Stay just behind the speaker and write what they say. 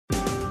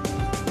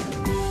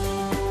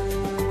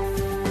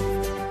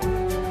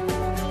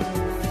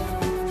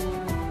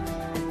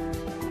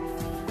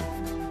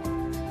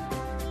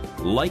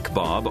Like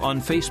Bob on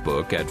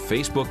Facebook at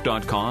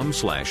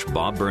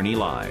facebook.com/Bob Burney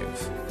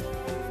Live.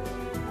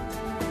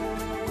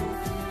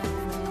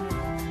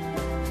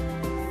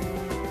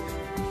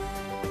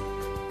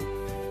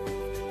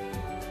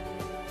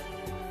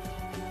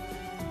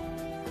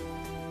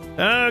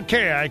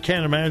 Okay, I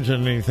can't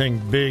imagine anything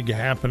big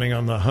happening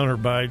on the Hunter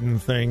Biden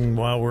thing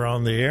while we're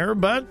on the air,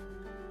 but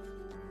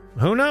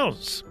who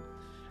knows?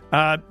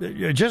 I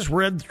just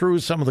read through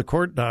some of the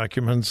court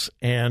documents,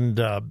 and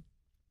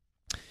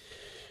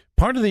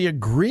part of the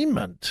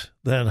agreement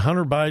that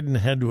Hunter Biden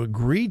had to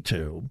agree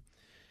to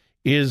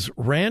is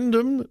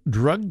random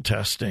drug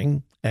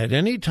testing at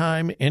any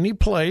time, any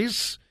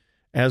place,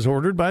 as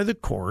ordered by the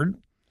court.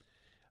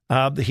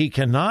 He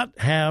cannot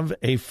have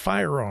a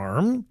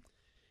firearm.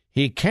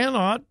 He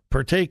cannot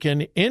partake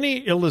in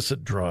any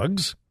illicit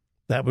drugs.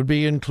 That would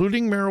be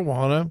including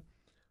marijuana.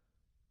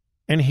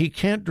 And he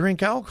can't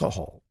drink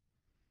alcohol.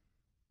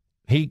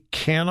 He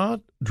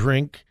cannot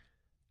drink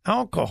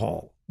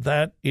alcohol.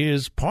 That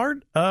is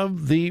part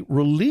of the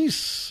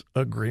release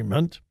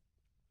agreement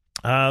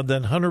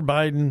that Hunter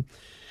Biden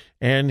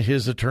and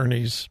his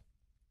attorneys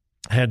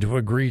had to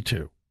agree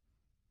to.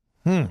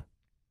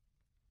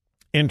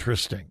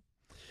 Interesting.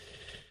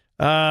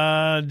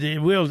 We'll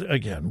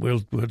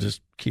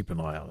just keep an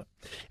eye on it.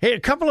 Hey, a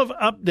couple of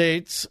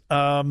updates.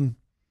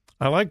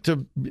 I like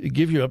to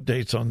give you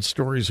updates on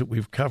stories that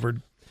we've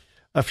covered.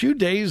 A few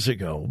days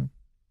ago,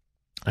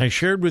 I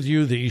shared with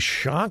you the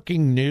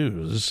shocking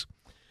news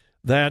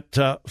that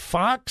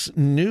Fox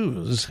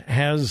News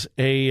has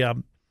a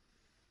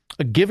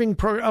giving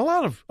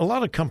program. A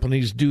lot of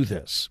companies do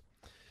this.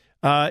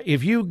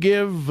 If you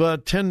give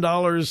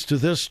 $10 to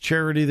this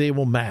charity, they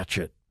will match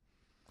it.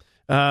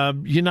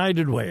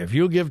 United Way. If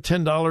you give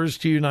 $10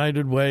 to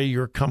United Way,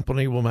 your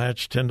company will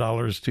match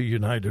 $10 to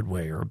United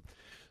Way, or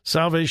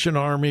Salvation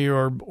Army,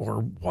 or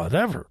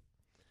whatever.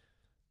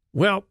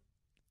 Well,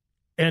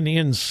 an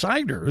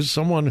insider,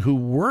 someone who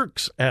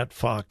works at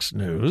Fox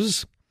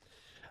News,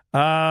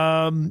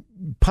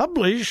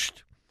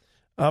 published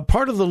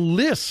part of the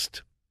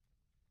list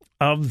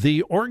of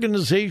the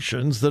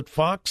organizations that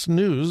Fox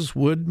News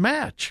would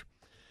match.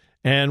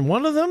 And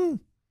one of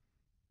them,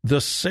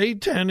 the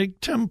Satanic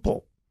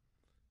Temple.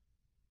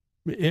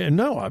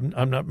 No,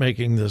 I'm not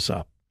making this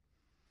up.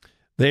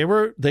 They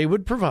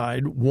would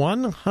provide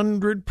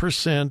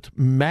 100%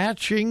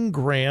 matching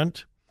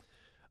grant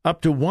up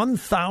to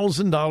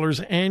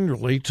 $1,000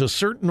 annually to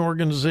certain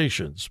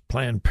organizations.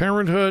 Planned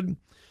Parenthood,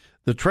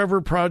 the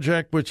Trevor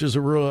Project, which is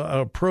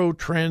a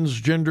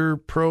pro-transgender,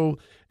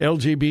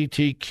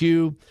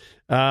 pro-LGBTQ,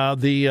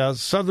 the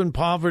Southern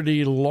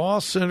Poverty Law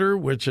Center,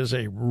 which is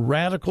a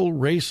radical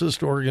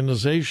racist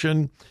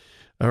organization,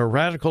 a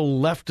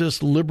radical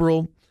leftist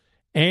liberal,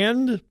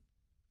 and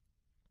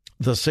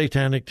the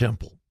Satanic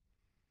Temple.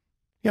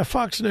 Yeah,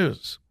 Fox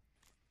News.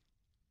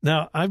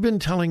 Now, I've been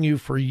telling you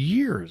for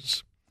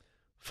years,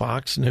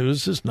 Fox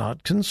News is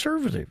not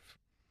conservative.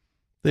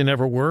 They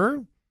never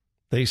were.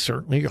 They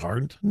certainly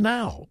aren't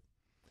now.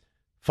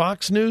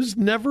 Fox News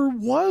never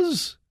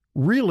was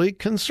really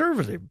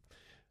conservative.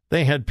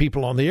 They had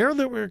people on the air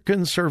that were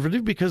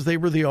conservative because they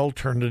were the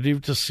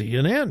alternative to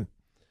CNN.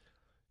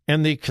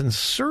 And the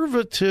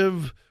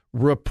conservative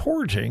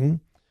reporting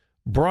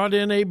brought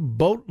in a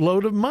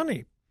boatload of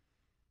money.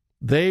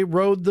 They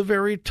rode the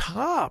very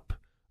top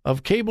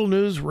of cable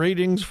news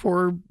ratings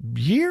for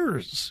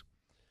years.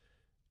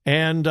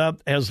 And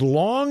as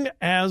long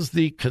as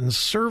the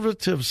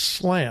conservative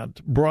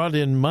slant brought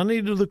in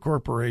money to the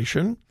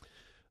corporation,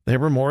 they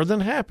were more than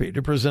happy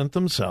to present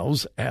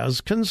themselves as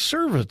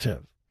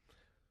conservative.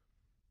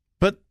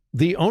 But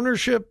the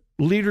ownership,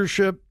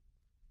 leadership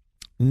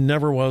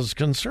never was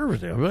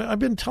conservative. I've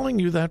been telling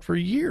you that for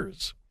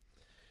years.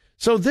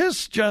 So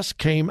this just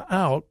came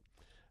out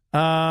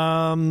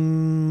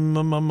on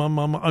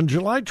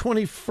July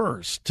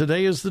 21st.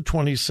 Today is the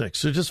 26th,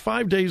 so just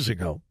 5 days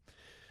ago.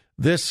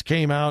 This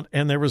came out,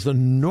 and there was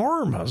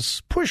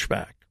enormous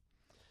pushback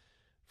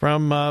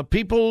from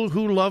people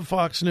who love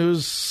Fox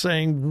News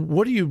saying,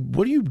 what are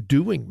you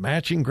doing,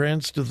 matching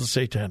grants to the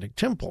Satanic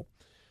Temple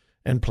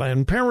and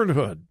Planned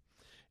Parenthood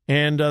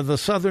and the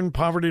Southern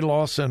Poverty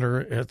Law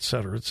Center, et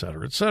cetera, et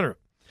cetera, et cetera.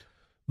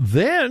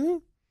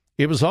 Then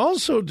it was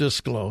also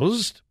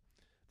disclosed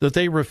that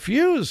they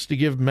refused to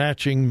give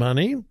matching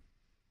money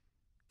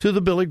to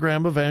the Billy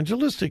Graham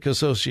Evangelistic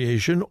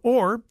Association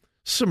or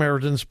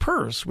Samaritan's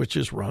Purse, which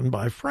is run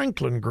by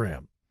Franklin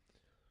Graham.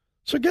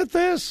 So get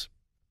this.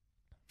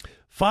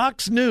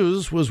 Fox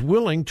News was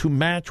willing to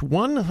match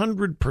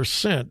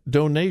 100%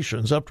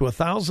 donations up to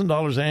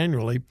 $1,000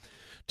 annually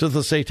to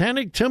the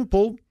Satanic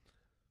Temple,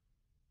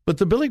 but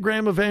the Billy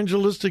Graham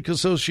Evangelistic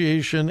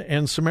Association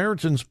and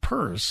Samaritan's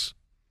Purse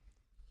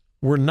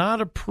were not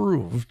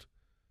approved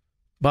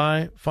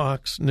by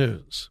Fox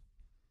News.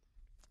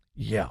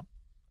 Yeah.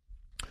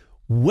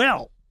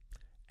 Well,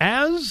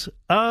 as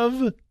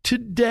of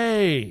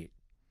today,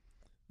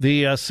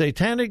 the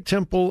Satanic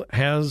Temple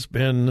has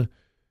been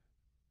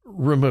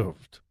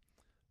removed.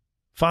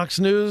 Fox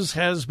News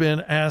has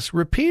been asked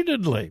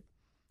repeatedly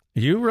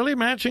you really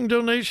matching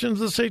donations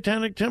to the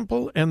Satanic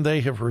Temple? And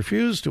they have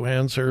refused to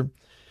answer.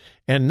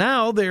 And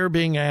now they are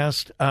being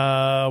asked,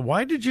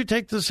 why did you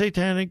take the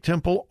Satanic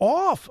Temple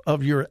off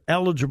of your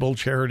eligible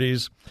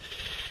charities?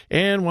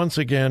 And once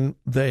again,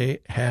 they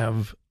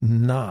have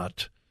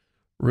not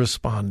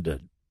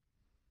responded.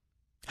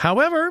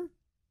 However,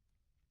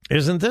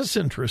 isn't this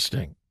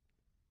interesting?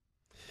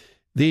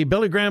 The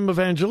Billy Graham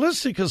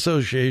Evangelistic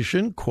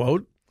Association,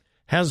 quote,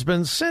 has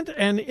been sent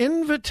an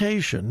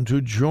invitation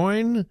to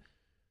join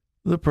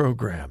the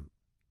program.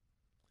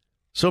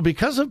 So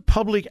because of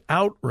public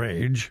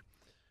outrage,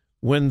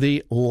 when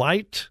the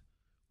light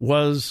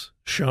was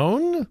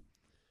shown,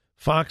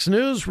 Fox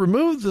News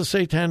removed the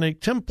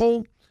Satanic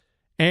Temple,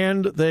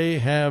 and they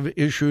have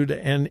issued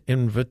an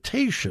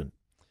invitation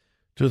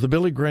to the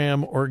Billy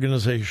Graham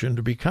organization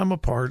to become a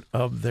part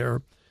of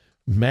their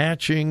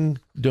matching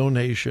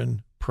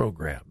donation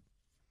program.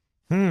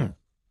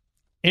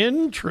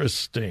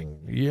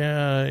 Interesting.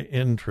 Yeah,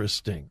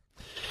 interesting.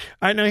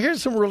 All right, now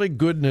here's some really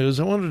good news.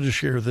 I wanted to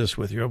share this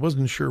with you. I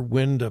wasn't sure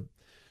when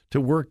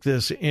to work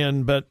this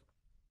in, but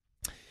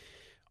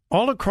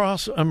all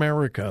across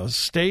America,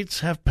 states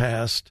have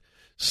passed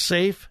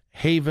safe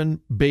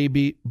haven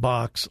baby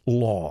box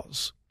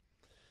laws.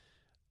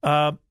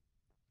 In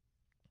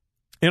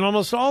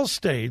almost all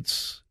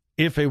states,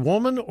 if a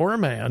woman or a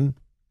man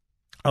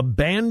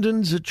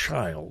abandons a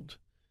child,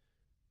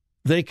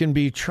 they can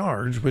be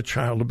charged with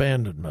child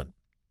abandonment.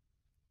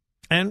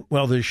 And,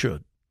 well, they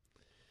should.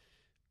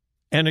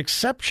 An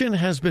exception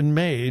has been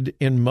made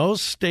in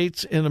most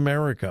states in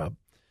America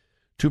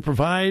to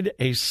provide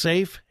a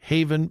safe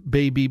haven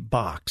baby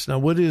box. Now,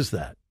 what is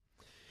that?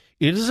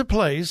 It is a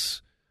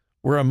place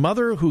where a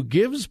mother who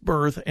gives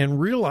birth and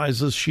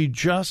realizes she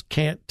just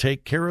can't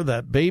take care of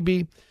that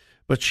baby,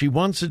 but she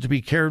wants it to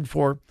be cared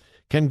for,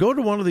 can go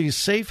to one of these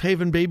safe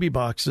haven baby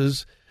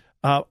boxes.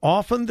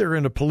 Often they're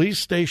in a police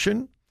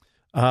station,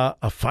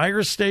 a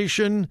fire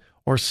station,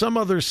 or some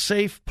other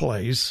safe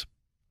place.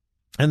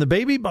 And the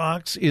baby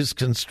box is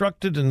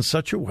constructed in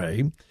such a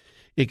way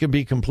it can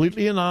be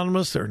completely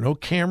anonymous. There are no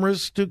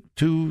cameras to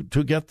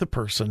get the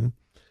person,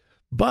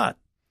 but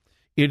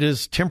it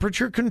is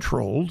temperature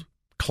controlled,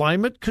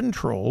 climate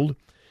controlled,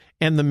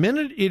 and the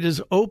minute it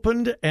is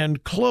opened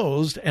and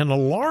closed, an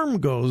alarm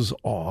goes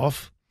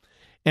off,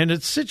 and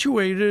it's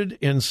situated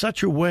in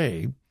such a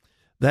way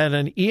that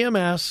an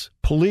EMS,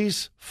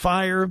 police,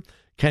 fire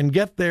can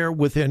get there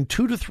within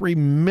 2 to 3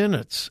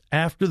 minutes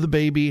after the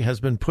baby has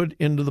been put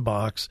into the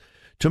box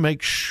to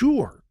make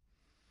sure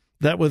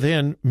that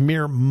within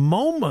mere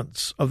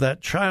moments of that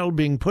child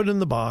being put in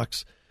the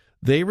box,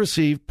 they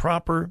receive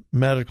proper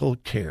medical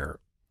care.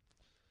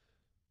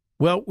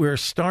 Well, we're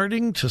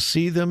starting to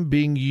see them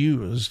being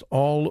used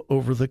all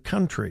over the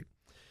country.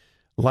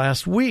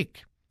 Last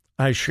week,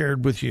 I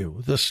shared with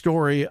you the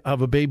story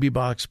of a baby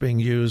box being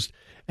used,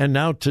 and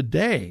now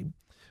today,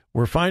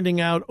 we're finding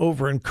out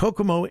over in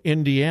Kokomo,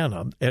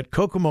 Indiana, at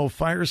Kokomo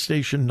Fire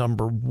Station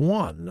number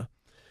 1,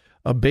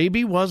 a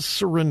baby was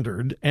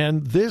surrendered,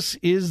 and this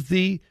is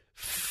the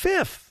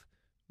 5th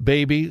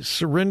baby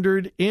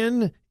surrendered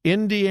in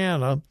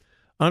Indiana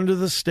under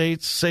the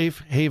state's safe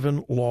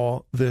haven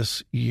law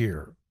this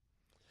year.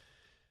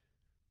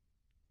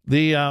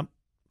 The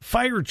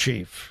fire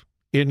chief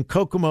in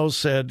Kokomo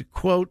said,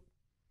 quote,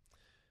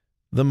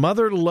 "The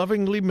mother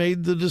lovingly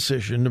made the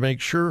decision to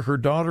make sure her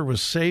daughter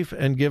was safe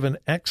and given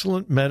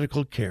excellent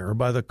medical care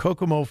by the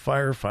Kokomo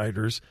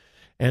firefighters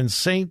and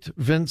St.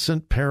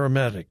 Vincent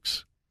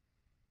paramedics.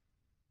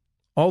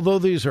 Although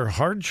these are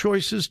hard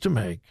choices to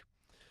make,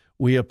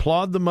 we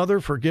applaud the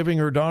mother for giving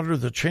her daughter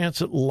the chance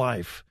at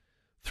life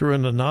through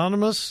an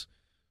anonymous,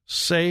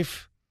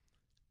 safe,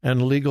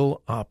 and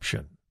legal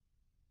option."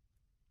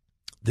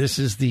 This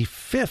is the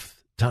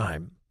 5th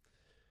time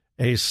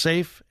a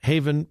safe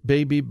haven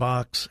baby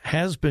box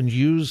has been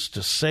used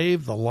to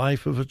save the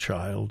life of a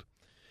child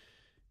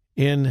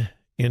in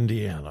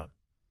Indiana.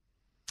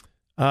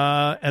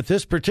 At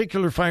this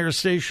particular fire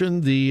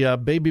station, the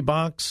baby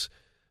box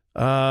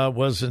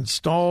was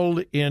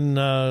installed in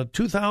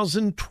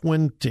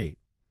 2020.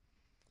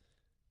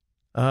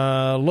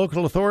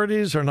 Local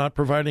authorities are not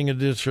providing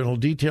additional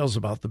details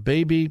about the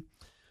baby,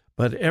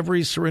 but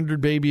every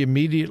surrendered baby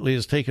immediately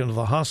is taken to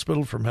the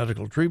hospital for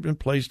medical treatment,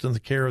 placed in the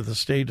care of the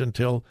state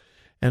until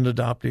an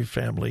adoptive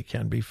family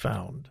can be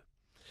found.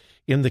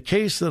 In the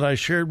case that I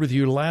shared with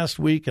you last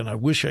week, and I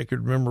wish I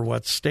could remember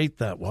what state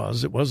that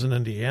was, it wasn't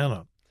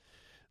Indiana,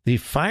 the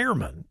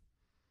fireman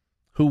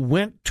who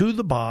went to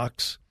the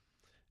box,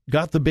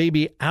 got the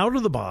baby out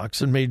of the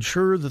box, and made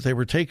sure that they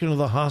were taken to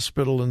the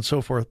hospital and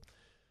so forth,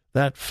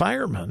 that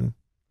fireman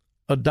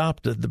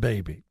adopted the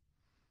baby.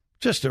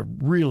 Just a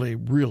really,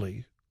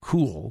 really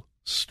cool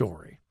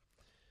story.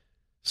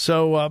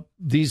 So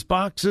these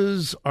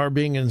boxes are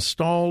being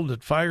installed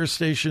at fire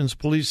stations,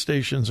 police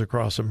stations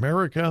across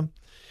America,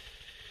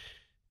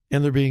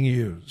 and they're being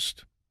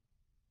used.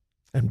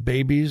 And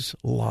babies'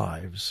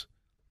 lives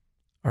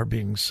are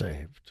being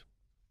saved.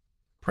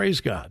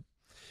 Praise God.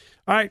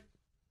 All right,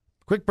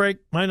 quick break.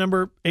 My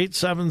number,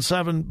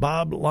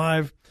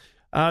 877-BOB-LIVE.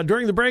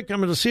 During the break, I'm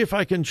going to see if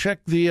I can check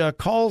the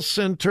call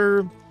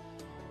center.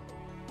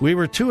 We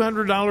were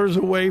 $200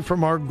 away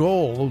from our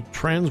goal,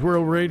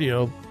 Transworld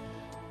Radio.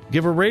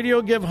 Give a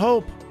radio, give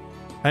hope.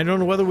 I don't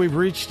know whether we've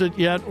reached it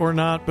yet or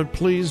not, but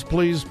please,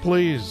 please,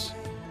 please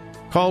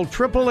call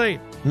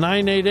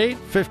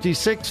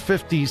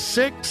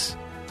 888-988-5656.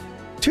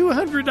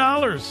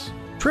 $200.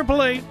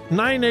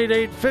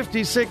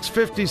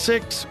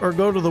 888-988-5656 or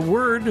go to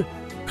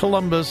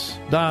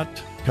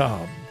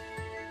thewordcolumbus.com.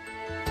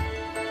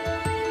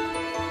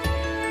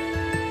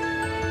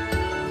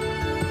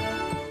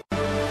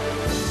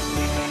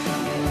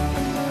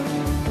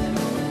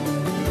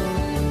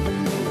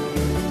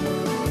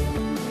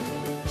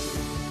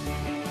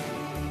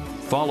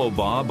 Follow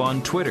Bob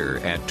on Twitter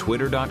at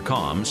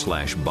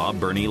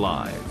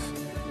twitter.com/BobBurneyLive.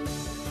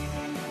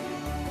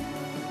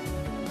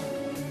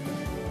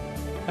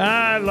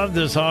 I love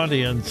this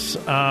audience.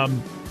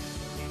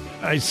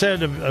 I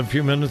said a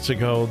few minutes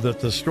ago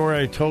that the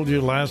story I told you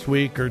last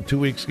week or 2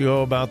 weeks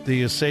ago about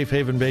the Safe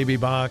Haven baby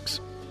box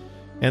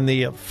and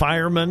the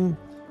fireman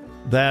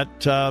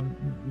that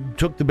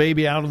took the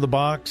baby out of the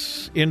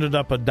box, ended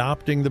up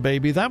adopting the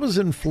baby, that was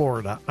in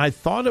Florida. I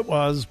thought it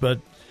was,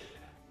 but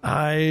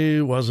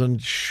I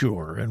wasn't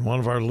sure. And one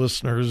of our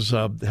listeners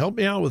helped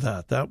me out with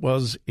that. That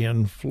was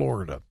in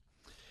Florida.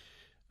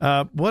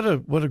 What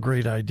a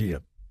great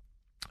idea.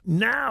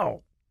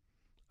 Now,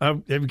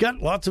 I've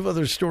got lots of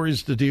other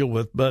stories to deal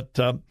with, but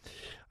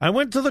I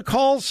went to the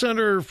call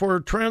center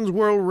for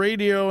Transworld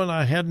Radio, and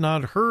I had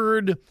not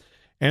heard,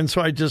 and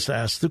so I just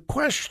asked the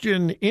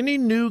question, any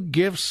new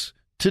gifts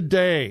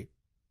today?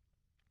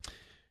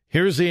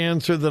 Here's the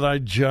answer that I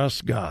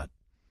just got.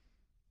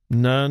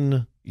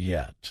 None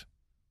yet.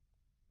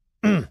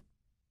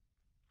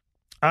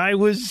 I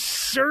was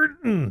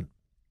certain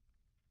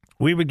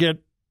we would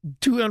get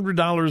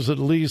 $200 at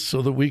least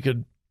so that we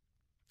could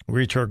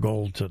reach our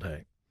goal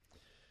today.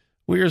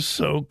 We are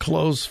so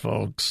close,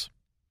 folks.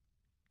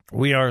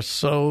 We are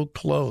so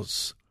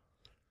close.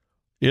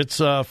 It's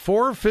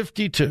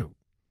 4:52.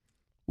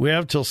 We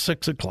have till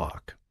 6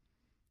 o'clock.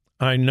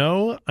 I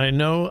know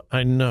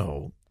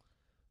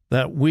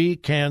that we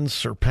can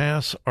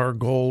surpass our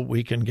goal.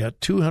 We can get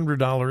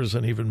 $200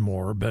 and even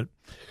more, but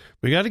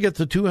we got to get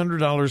the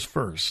 $200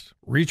 first,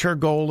 reach our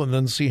goal, and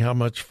then see how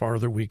much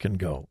farther we can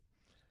go.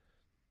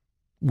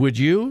 Would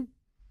you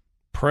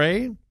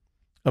pray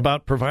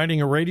about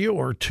providing a radio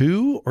or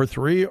 2 or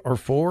 3 or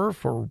 4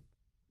 for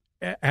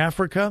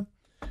Africa?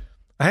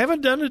 I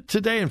haven't done it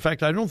today. In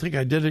fact, I don't think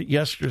I did it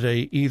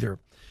yesterday either.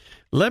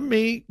 Let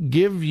me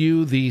give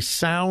you the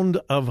sound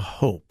of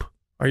hope.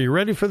 Are you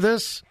ready for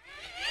this?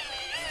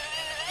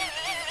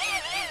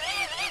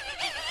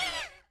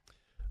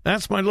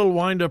 That's my little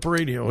wind-up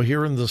radio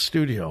here in the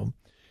studio.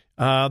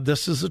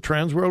 This is the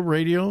Transworld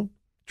Radio,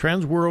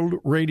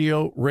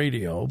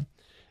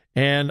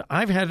 and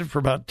I've had it for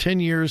about 10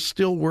 years,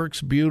 still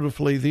works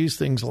beautifully. These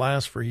things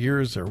last for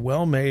years. They're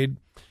well-made,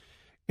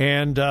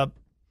 and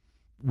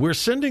we're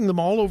sending them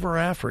all over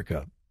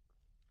Africa.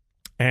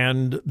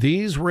 And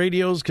these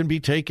radios can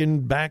be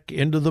taken back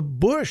into the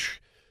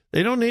bush.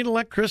 They don't need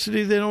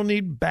electricity. They don't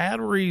need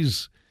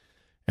batteries.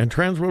 And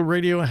Transworld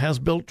Radio has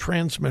built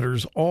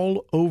transmitters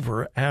all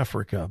over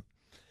Africa.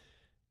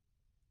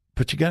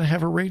 But you got to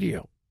have a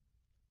radio.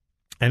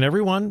 And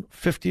everyone,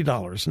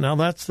 $50. Now,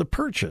 that's the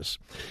purchase.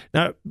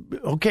 Now,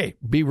 okay,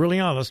 be really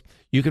honest.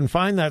 You can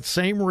find that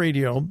same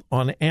radio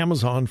on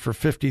Amazon for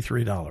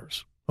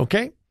 $53.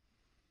 Okay?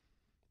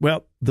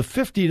 Well, the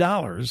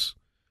 $50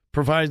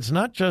 provides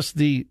not just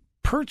the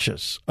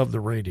purchase of the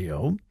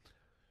radio,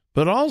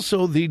 but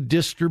also the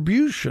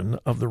distribution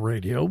of the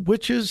radio,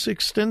 which is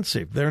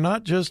extensive. They're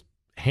not just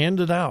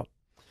handed out.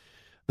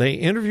 They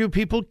interview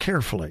people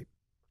carefully.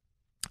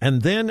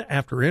 And then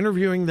after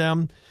interviewing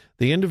them,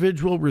 the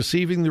individual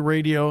receiving the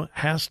radio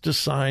has to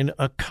sign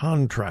a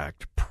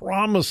contract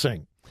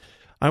promising,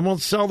 I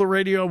won't sell the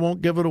radio, I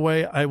won't give it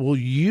away, I will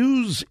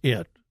use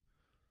it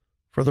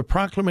for the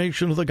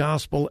proclamation of the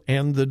gospel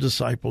and the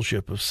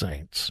discipleship of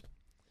saints.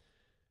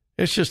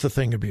 It's just a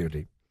thing of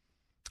beauty.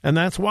 And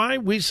that's why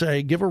we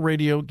say, give a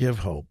radio, give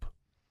hope.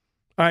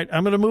 All right,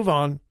 I'm going to move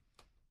on.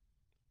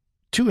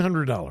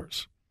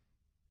 $200.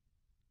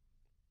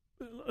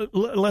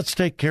 Let's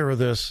take care of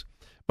this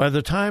by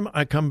the time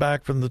I come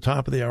back from the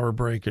top of the hour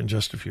break in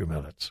just a few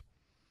minutes.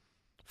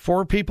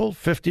 4 people,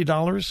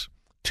 $50.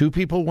 2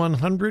 people,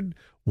 $100.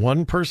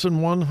 1 person,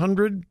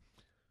 $100.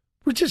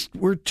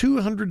 We're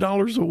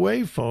 $200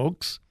 away,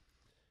 folks.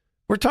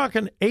 We're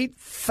talking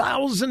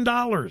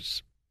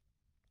 $8,000.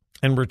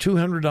 And we're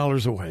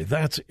 $200 away.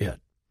 That's it.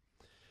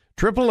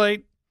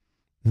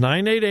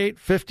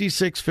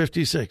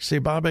 888-988-5656. Say,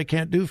 Bob, I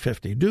can't do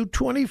 50. Do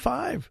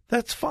 25.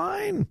 That's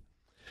fine.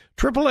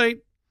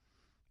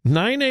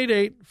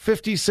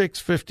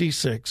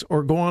 888-988-5656.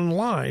 Or go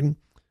online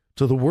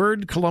to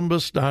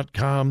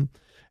thewordcolumbus.com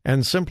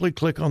and simply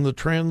click on the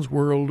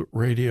Transworld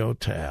Radio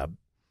tab.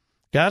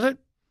 Got it?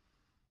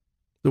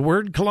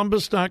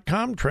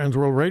 Thewordcolumbus.com,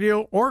 Transworld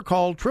Radio, or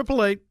call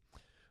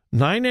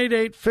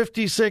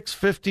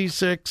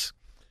 888-988-5656.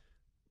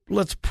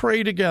 let's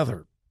pray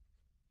together.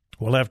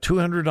 We'll have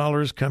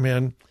 $200 come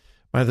in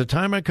by the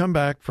time I come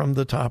back from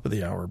the top of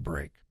the hour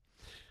break.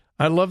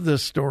 I love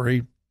this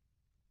story.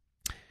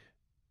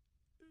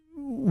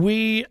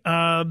 We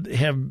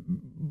have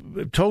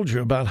told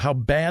you about how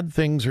bad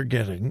things are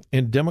getting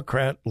in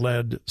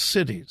Democrat-led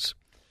cities.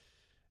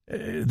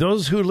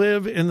 Those who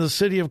live in the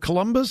city of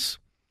Columbus,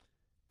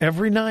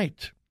 every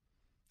night,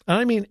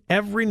 I mean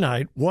every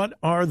night, what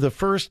are the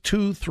first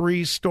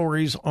 2-3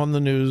 stories on the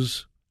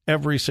news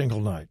every single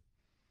night?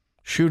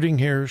 Shooting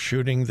here,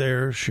 shooting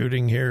there,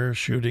 shooting here,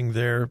 shooting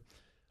there.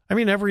 I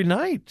mean, every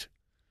night.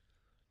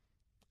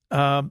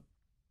 But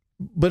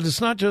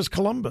it's not just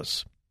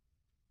Columbus.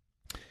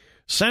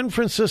 San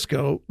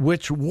Francisco,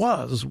 which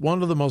was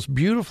one of the most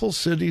beautiful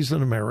cities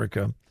in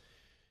America,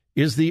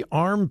 is the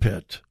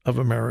armpit of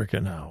America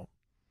now.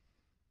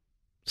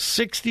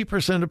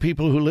 60% of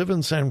people who live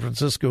in San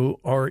Francisco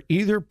are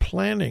either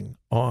planning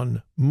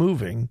on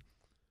moving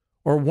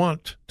or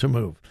want to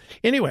move.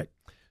 Anyway,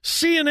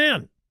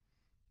 CNN.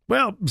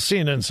 Well,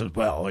 CNN says,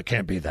 well, it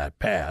can't be that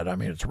bad. I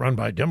mean, it's run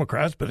by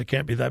Democrats, but it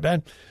can't be that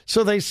bad.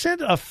 So they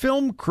sent a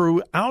film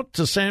crew out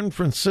to San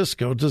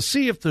Francisco to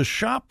see if the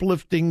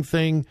shoplifting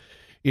thing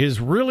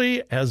is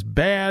really as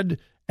bad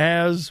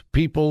as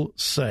people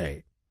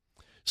say.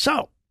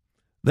 So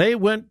they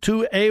went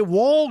to a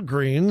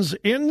Walgreens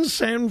in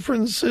San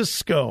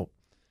Francisco.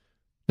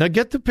 Now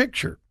get the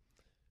picture.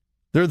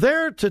 They're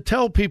there to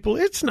tell people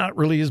it's not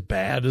really as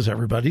bad as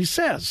everybody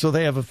says. So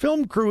they have a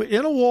film crew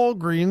in a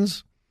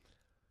Walgreens.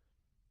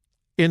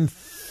 In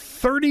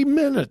 30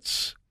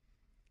 minutes,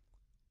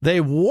 they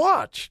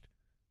watched,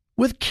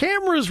 with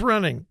cameras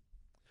running,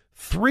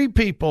 3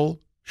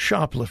 people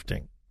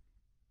shoplifting.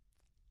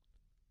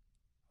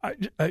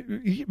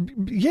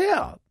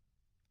 Yeah.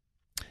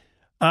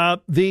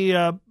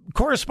 The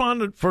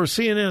correspondent for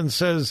CNN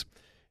says,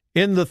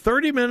 in the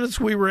 30 minutes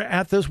we were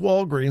at this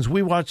Walgreens,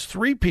 we watched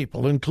 3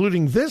 people,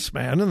 including this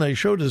man, and they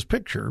showed his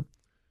picture,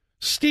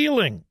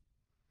 stealing.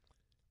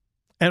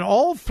 And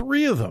all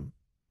 3 of them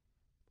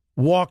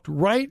walked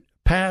right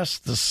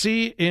past the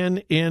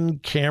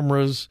CNN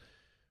cameras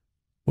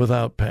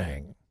without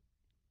paying.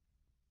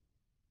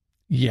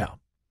 Yeah.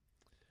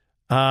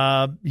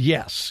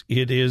 Yes,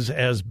 it is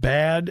as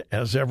bad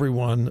as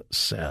everyone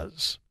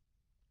says.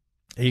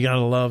 You got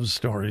to love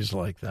stories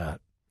like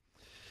that.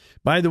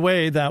 By the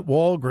way, that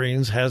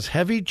Walgreens has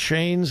heavy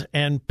chains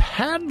and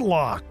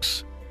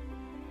padlocks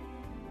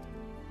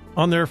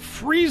on their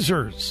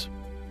freezers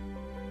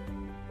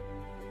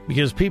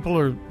because people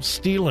are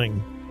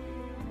stealing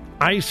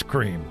ice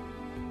cream.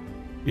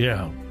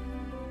 Yeah.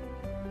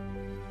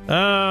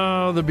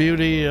 Oh, the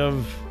beauty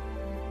of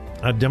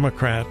a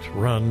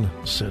Democrat-run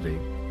city.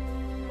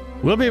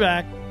 We'll be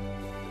back.